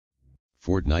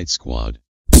Fortnite squad.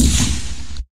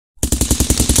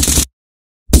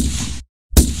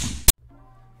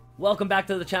 Welcome back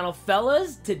to the channel,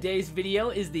 fellas. Today's video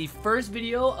is the first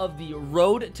video of the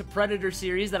Road to Predator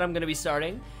series that I'm going to be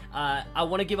starting. I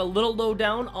want to give a little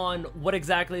lowdown on what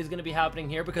exactly is going to be happening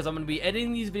here because I'm going to be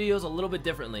editing these videos a little bit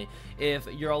differently. If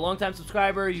you're a longtime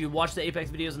subscriber, you watched the Apex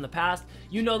videos in the past,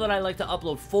 you know that I like to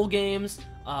upload full games,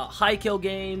 high kill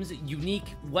games,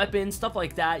 unique weapons, stuff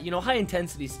like that, you know, high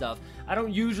intensity stuff. I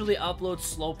don't usually upload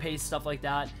slow paced stuff like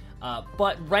that.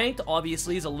 But ranked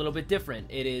obviously is a little bit different.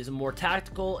 It is more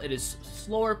tactical, it is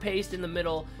slower paced in the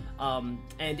middle,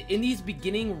 and in these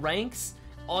beginning ranks,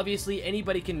 obviously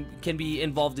anybody can be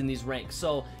involved in these ranks.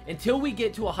 So until we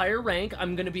get to a higher rank,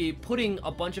 I'm going to be putting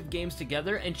a bunch of games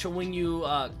together and showing you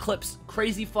clips,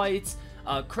 crazy fights,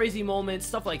 crazy moments,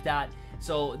 stuff like that.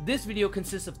 So this video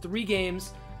consists of 3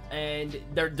 games. And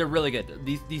they're really good.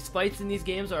 These fights in these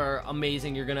games are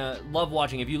amazing. You're gonna love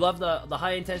watching. If you love the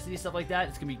high intensity stuff like that,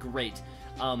 it's gonna be great.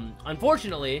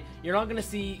 Unfortunately, you're not gonna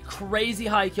see crazy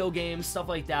high kill games, stuff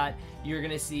like that. You're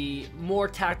gonna see more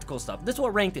tactical stuff. This is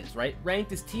what ranked is, right?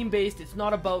 Ranked is team based. It's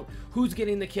not about who's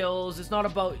getting the kills. It's not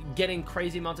about getting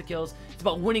crazy amounts of kills. It's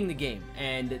about winning the game,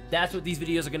 and that's what these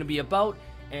videos are gonna be about.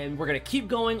 And we're gonna keep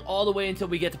going all the way until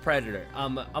we get to Predator.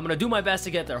 I'm gonna do my best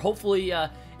to get there. Hopefully,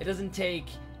 it doesn't take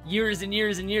years and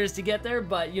years and years to get there,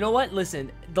 but you know what,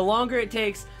 listen, the longer it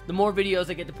takes, the more videos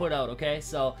I get to put out. Okay,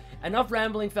 so enough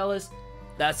rambling, fellas.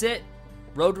 That's it.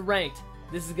 Road to ranked.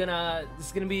 It's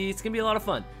gonna be a lot of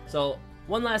fun. So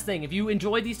one last thing, if you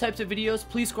enjoy these types of videos,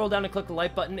 please scroll down and click the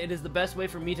like button. It is the best way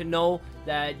for me to know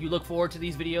that you look forward to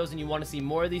these videos and you want to see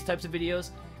more of these types of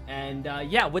videos. And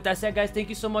yeah, with that said, guys, thank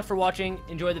you so much for watching.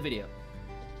 Enjoy the video.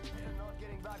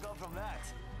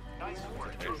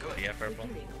 Yeah, purple.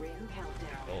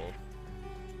 Gold.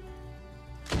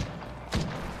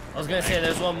 I was gonna say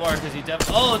there's one more because he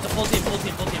definitely. Oh, it's a full team.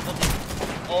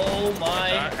 Oh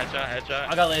my! Headshot.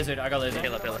 I got lasered.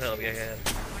 Heal up. Yeah.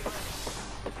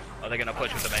 Are they gonna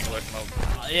push with the Bangalore smoke?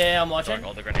 Yeah, I'm watching.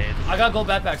 All the grenades. I got gold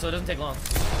backpack, so it doesn't take long.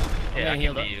 Yeah, I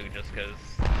healed can up. see you just because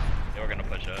they were gonna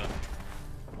push up.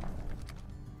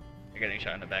 You're getting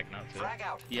shot in the back now too.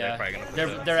 Yeah,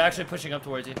 they're they're actually pushing up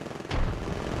towards you.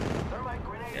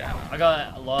 Yeah. I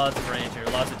got lots of range here,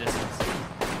 lots of distance.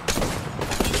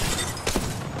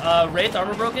 Wraith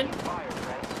armor broken.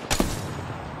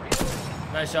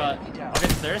 Nice shot. I'll get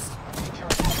the thirst.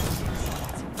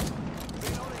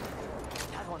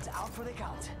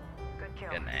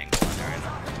 Get an angle on there right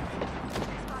now.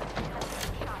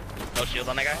 No shield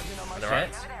on that guy? Okay.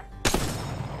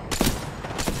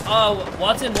 Oh,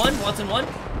 Watson one.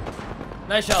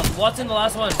 Nice shot. Watson the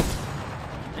last one.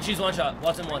 And she's one shot.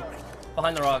 Watson one.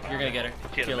 Behind the rock. You're gonna get her.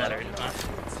 She has a battery.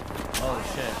 Oh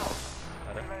shit.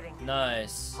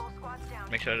 Nice.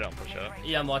 Make sure they don't push up.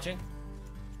 Yeah, I'm watching.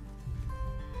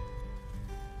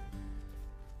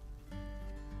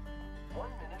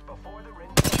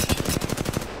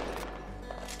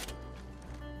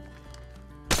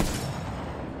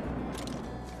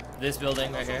 This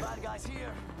building right here.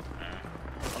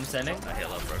 I'm sending. I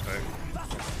heal up real quick.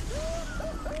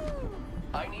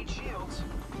 I need shields.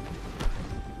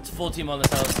 It's a full team on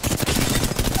this house.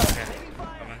 Okay.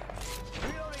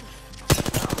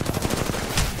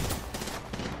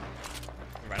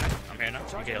 Running. I'm here now.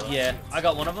 You heal up. Yeah, I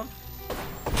got one of them.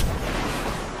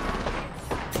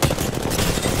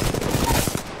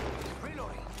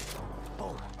 Reloading.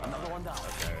 Boom. Another one down.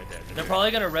 Okay, right there. They're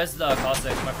probably gonna res the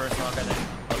caustic. My first knock, I think.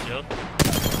 Oh, shield.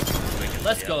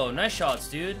 Let's go. Nice shots,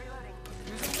 dude.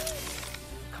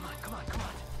 Come on.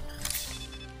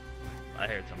 I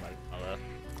heard somebody on the left.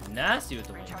 Nasty with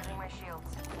the one.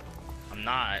 I'm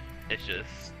not. It's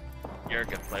just you're a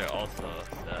good player also,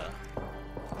 so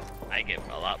I get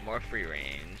a lot more free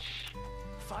range.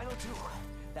 Final 2.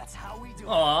 That's how we do.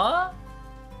 Aww.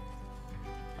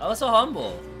 I was so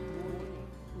humble.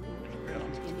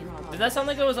 Did that sound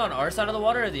like it was on our side of the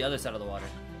water or the other side of the water?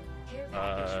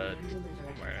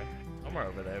 Somewhere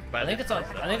over there. I think it's on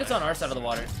our side of the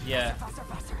water. Yeah.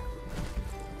 Faster.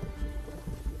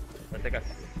 I think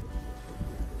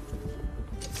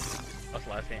that's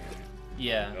last game.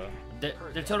 Yeah.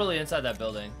 They're totally inside that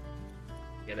building.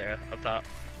 Yeah, they're up top.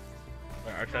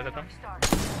 Where our side of them?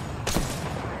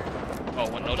 Oh,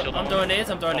 one no shield. I'm throwing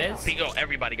nades. See, oh,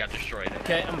 everybody got destroyed.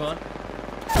 Okay, I'm going.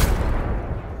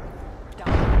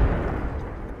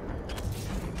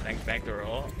 Thanks, back to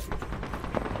roll.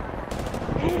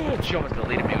 She almost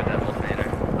deleted me with that ultimator.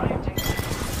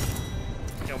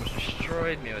 She almost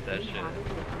destroyed me with that shit.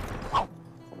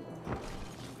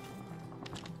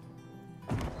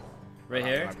 Right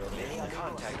here.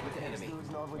 Contact with the enemy.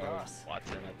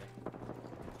 Watson,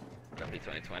 I think.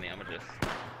 2020. I'm gonna just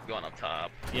going up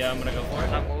top. Yeah, I'm gonna go for it.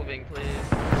 Stop moving, please.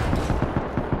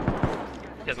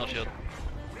 He has no shield.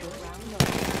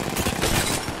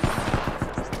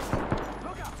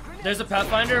 There's a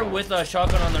Pathfinder with a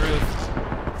shotgun on the roof.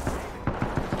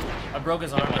 I broke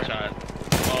his arm. One shot.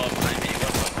 Oh, behind me.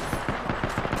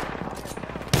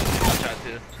 One shot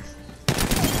too.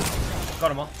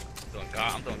 Got him all.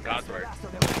 I'm doing God's work.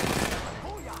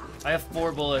 I have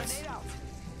 4 bullets.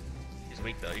 He's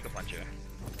weak though. You can punch her.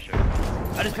 Sure.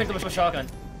 I just picked up a shotgun.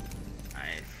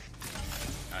 Nice.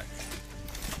 Nice.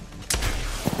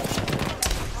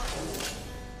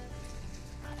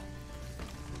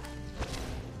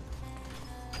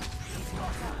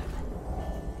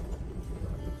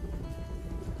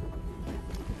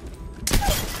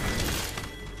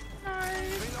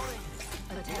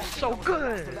 So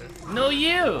good. No,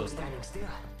 you.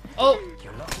 Oh.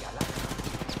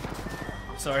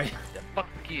 Sorry. Yeah, fuck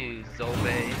you,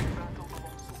 Zobe.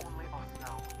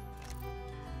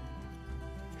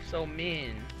 So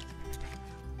mean.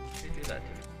 You do that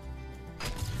to me.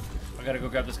 I gotta go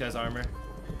grab this guy's armor.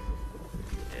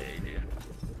 Yeah, you do.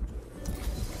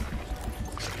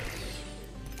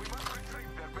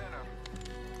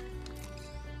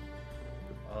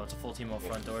 Oh, it's a full team on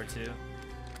front door too.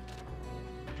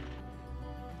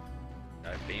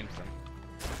 I beams him.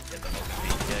 Get the most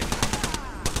beam kick.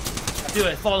 Do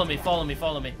it. Follow me. Follow me.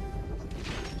 Follow me.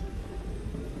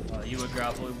 Oh, you would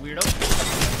grapple, weirdo.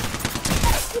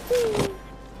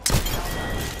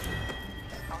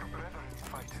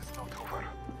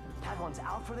 That one's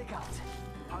out for the count.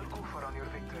 I'll go for on your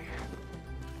victory.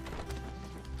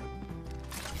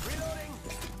 Reloading.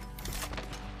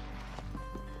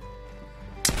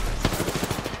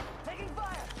 Taking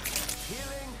fire.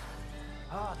 Healing.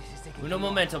 Ah, this is taking. Uno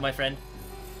momento, my friend.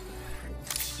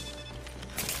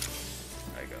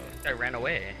 There you go. This guy ran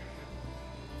away.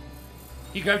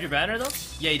 He grabbed your banner though?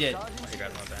 Yeah, he did. Oh, he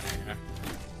grabbed my banner, yeah.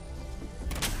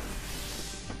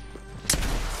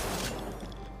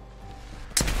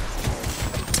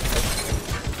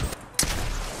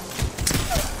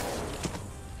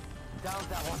 Down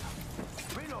that one.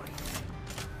 Reloading.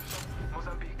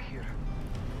 Mozambique here.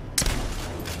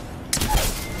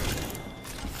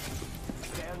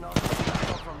 They're not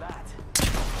coming from that.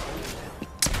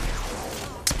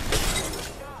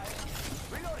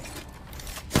 Reloading.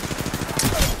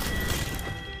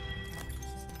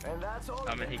 And that's all.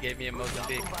 I mean, he gave me a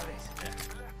Mozambique. Yeah.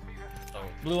 So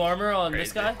Blue armor on Crazy.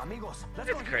 this guy? Amigos, let's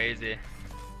it's go. crazy.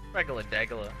 Regular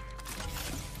degula.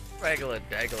 Regular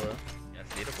degula. Yeah,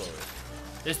 see the bullet.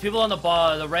 There's people on the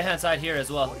right hand side here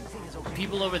as well.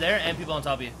 People over there and people on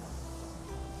top of you.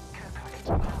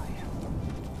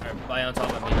 Alright, by on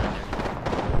top of me.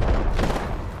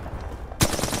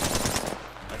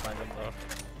 I find him though.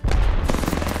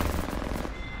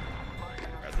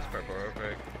 Grab this purple real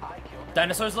quick.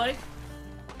 Dinosaur's leg?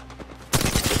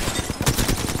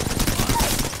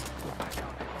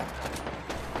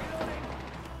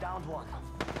 Down one.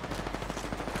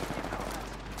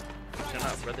 Shut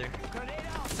up, brother. Grenade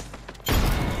out.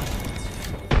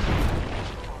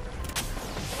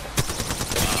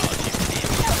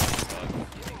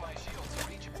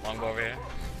 Longbow over here.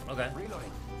 Okay.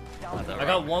 Reloading. Not that I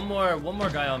got rock. one more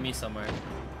guy on me somewhere.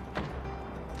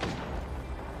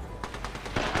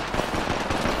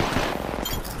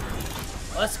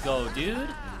 Let's go, dude. You're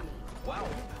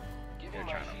trying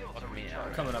to fuck me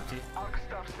out. Coming up to you.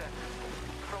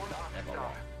 Never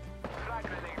wrong.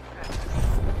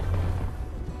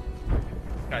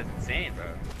 This guy's insane, bro.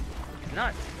 He's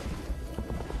nuts.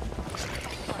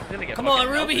 He's gonna get Come on,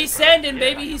 fucking Ruby, melted, he's bro. sending, Yeah.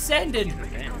 baby, he's sending. He's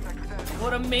insane.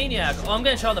 What a maniac. Oh, I'm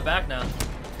getting shot in the back now.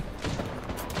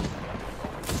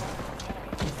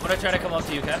 I'm gonna try to come up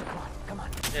to you, okay?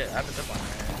 Yeah, I have a zip on.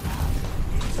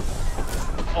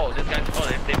 Oh, this guy. Oh,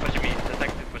 they pushing me. The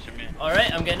second is pushing me.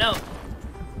 Alright, I'm getting out.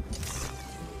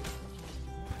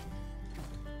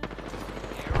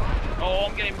 Oh,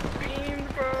 I'm getting beamed,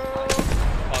 bro.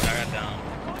 Oh, I got down.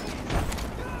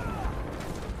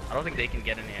 I don't think they can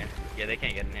get in here. Yeah, they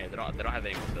can't get in here. They don't have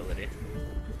any mobility.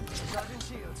 Charging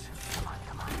shields. Come on,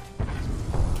 come on.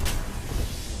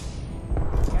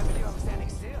 Can't believe I'm standing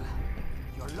still.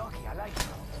 You're lucky, I like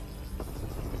you.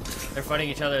 They're fighting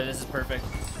each other. This is perfect.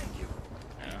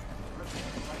 Yeah.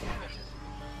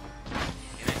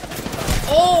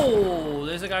 Oh,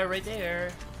 there's a guy right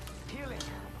there. Healing.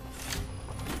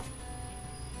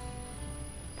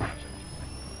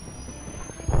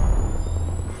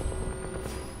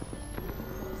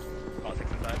 Oh,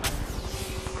 6 inside.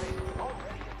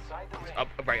 Already inside the ring. Up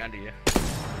right under you.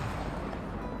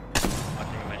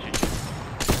 Watching him shoot you.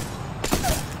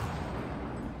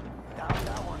 Down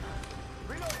that one.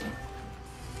 Reloading.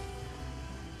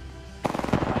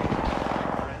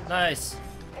 Nice.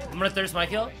 I'm gonna thirst my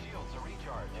kill. Shields are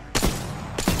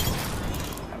recharged.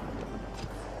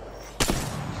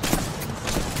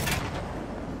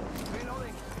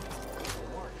 Reloading.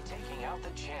 Work taking out the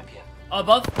champion.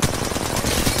 Above.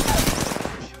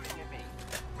 They're shooting at me.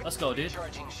 Let's go, dude.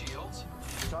 Charging shields.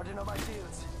 Charging on my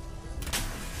shields.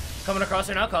 Coming across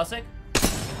here now, Caustic.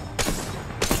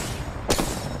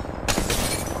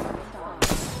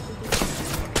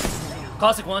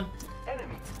 Caustic one.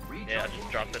 Enemy. Yeah, I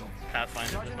just dropped in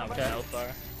Pathfinder, just not with Okay. an L-Star.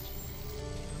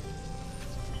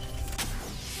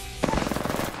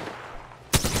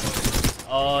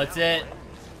 Oh, it's it.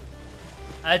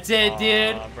 That's it,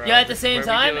 dude. Aw, bro. Yeah, at the This is same where we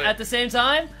time. do it. At the same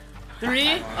time. 3.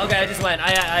 Okay, I just went.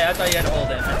 I thought you had to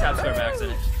hold it. I tapped square by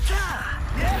accident.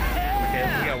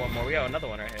 Okay, we got one more. We got another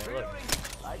one right here. Look.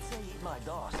 I'd say eat my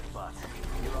dust, but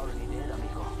you're already dead,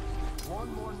 amigo.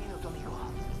 One more minute, amigo.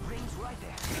 Rings right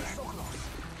there. So close.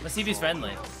 Let's see if he's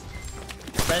friendly.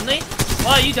 Friendly?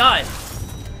 Wow, you died.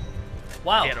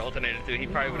 Wow. He had alternator too. He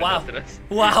probably would Wow. have dusted us.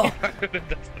 Wow. He probably would have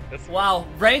dusted us. Wow.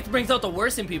 Wraith brings out the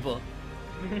worst in people.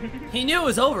 He knew it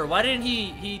was over. Why didn't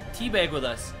he teabag with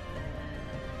us?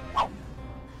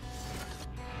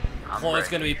 Oh, it's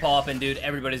gonna be popping, dude.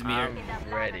 Everybody's gonna be here.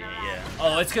 I'm ready, yeah.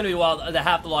 Oh, it's gonna be wild. The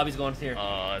half the lobby's going here.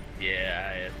 Yeah,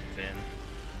 it's been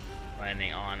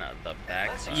landing on the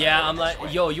back side. Yeah, I'm like,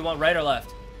 yo, you want right or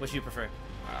left? Which do you prefer?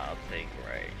 I'll take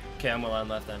right. Okay, I'm gonna land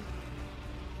left then.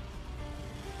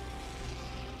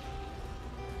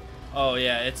 Oh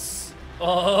yeah, it's.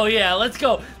 Oh yeah, let's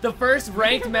go. The first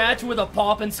ranked match with a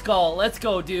pop and skull. Let's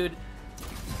go, dude.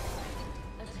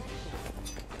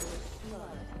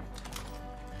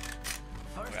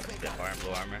 I got stiff arm,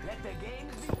 blue armor. Let the game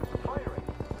be firing.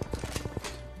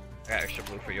 I got extra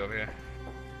blue for you over here.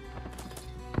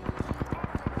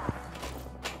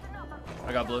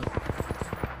 I got blue. Enemy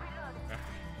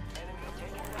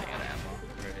taking I got ammo.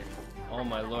 Ready. Oh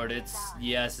my lord, it's.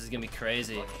 Yes, this is gonna be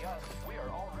crazy. us. We are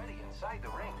already inside the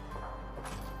ring.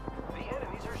 The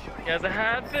enemies are shooting. He has a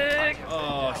havoc!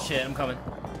 Oh shit, I'm coming.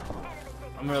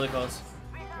 I'm really close.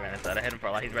 He ran inside. I hit him for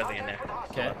a lot. He's resing in there.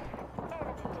 Okay.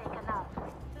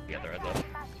 You got the red though.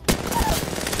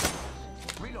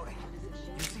 Reloading.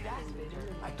 You see that?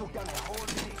 I took down a whole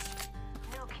team.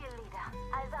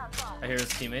 I hear his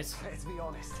teammates. Let's be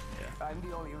honest. Yeah. I'm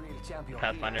the only real champion.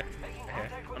 Pathfinder. Making Right here.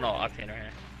 contact Oh with no, Octane right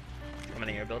here. Coming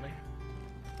in your building.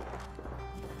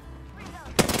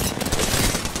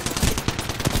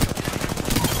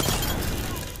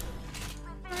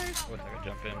 Wish I could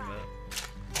jump in,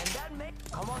 but And that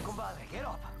make. Come on, compadre, get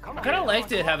up. Come I on. kind of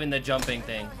liked it having the jumping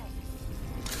thing.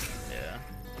 yeah.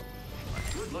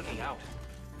 Good looking out.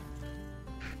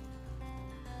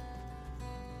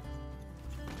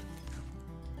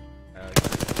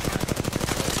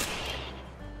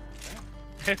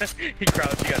 He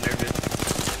crouched, he got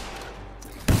nervous.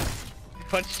 He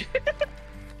punched you.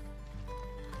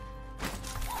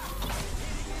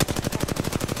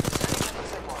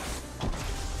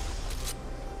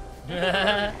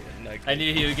 I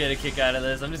knew he would get a kick out of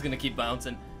this. I'm just gonna keep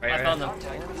bouncing. Right, I right. found them.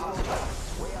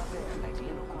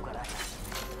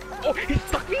 Oh, he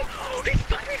stuck me! He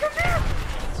stuck me from there!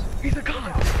 He's a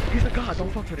god! He's a god!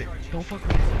 Don't fuck with it! Don't fuck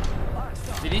with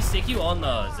it! Did he stick you on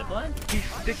the zipline? He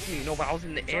sticked me! No, but I was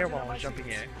in the air while I was jumping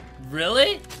in.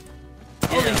 Really?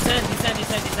 Oh, Yeah. he sent.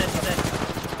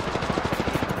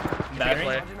 Battery?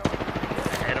 I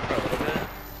hit him for a little bit.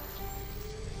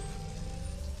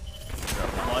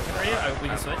 I'm watching for you. We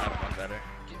can switch. I'm one better.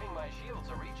 Giving my shields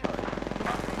a recharge.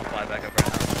 I'll fly back up right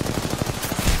now.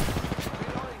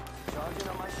 Reloading. Charging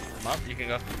on my shield. I'm up, you can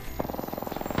go.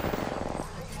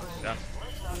 Done.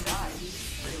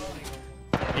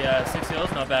 Yeah, 6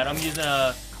 heals, not bad. I'm using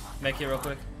a mech here real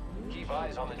quick. Keep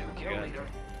eyes on the new kill Good. leader.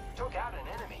 Took out an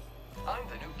enemy. I'm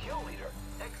the new kill leader.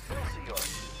 Excelsior.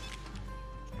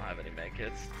 I don't have any med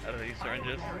kits out of these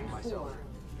syringes. Myself.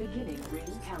 Beginning ring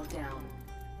countdown.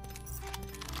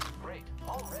 Great.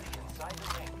 Already inside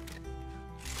the ring.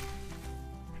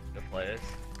 The players.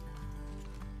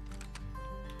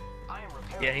 I am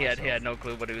repairing Yeah, he had myself. no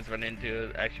clue what he was running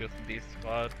into. Actual beast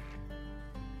squad.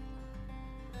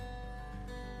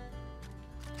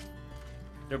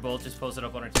 They're both just posted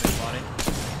up on our team's body.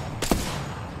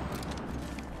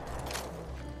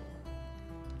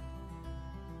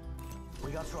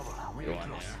 We got trouble. I'm Go really on,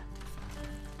 close. yeah.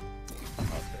 Oh,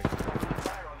 sick.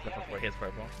 Fire on the Except for enemy. his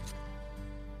purple.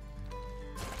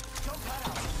 Jump that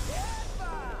out. Yeah!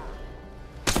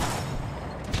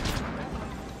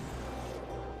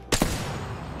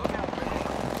 Look out,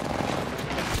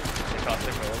 They cost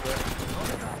it for a little bit.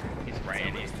 He's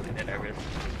spraying, he's getting nervous.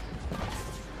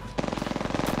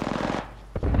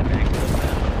 The back a little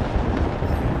bit.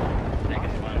 I think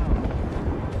it's fine.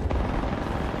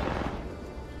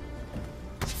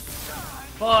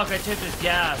 Fuck, I tipped his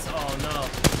gas. Oh no.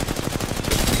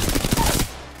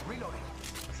 Reloading.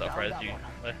 So surprised you.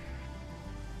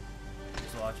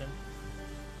 Just watching.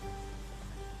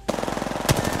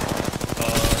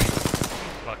 Oh,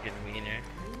 fucking wiener.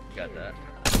 Got that.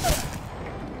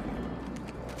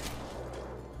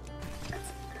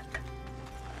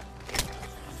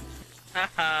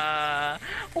 Haha.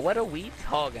 What are we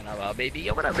talking about, baby?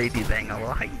 What up, baby banger?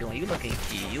 How you doing? You looking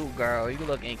cute, girl. You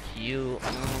looking cute. You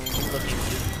looking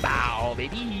cute. Bow,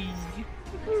 baby.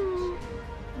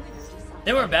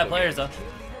 They weren't bad players though.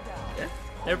 Yeah,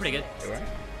 They were pretty good. they were.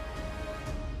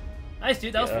 Nice,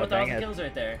 dude. That was Yeah, 4,000 bang it. kills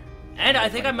right there. And I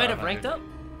think I might have ranked up.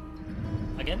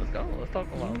 Again? Let's go. Let's talk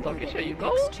about. Let's talk your shit. You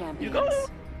go. You Champions. go.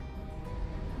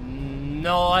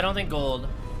 No, I don't think gold.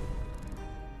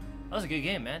 That was a good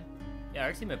game, man. Yeah,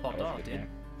 our teammate popped That was a off, good dude. game.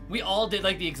 We all did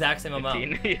like the exact same amount.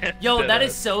 15, yeah, Yo, that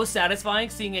is that's so satisfying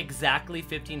seeing exactly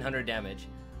 1,500 damage.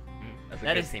 a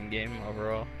that good is- team game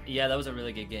overall. Yeah, that was a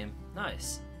really good game.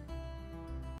 Nice.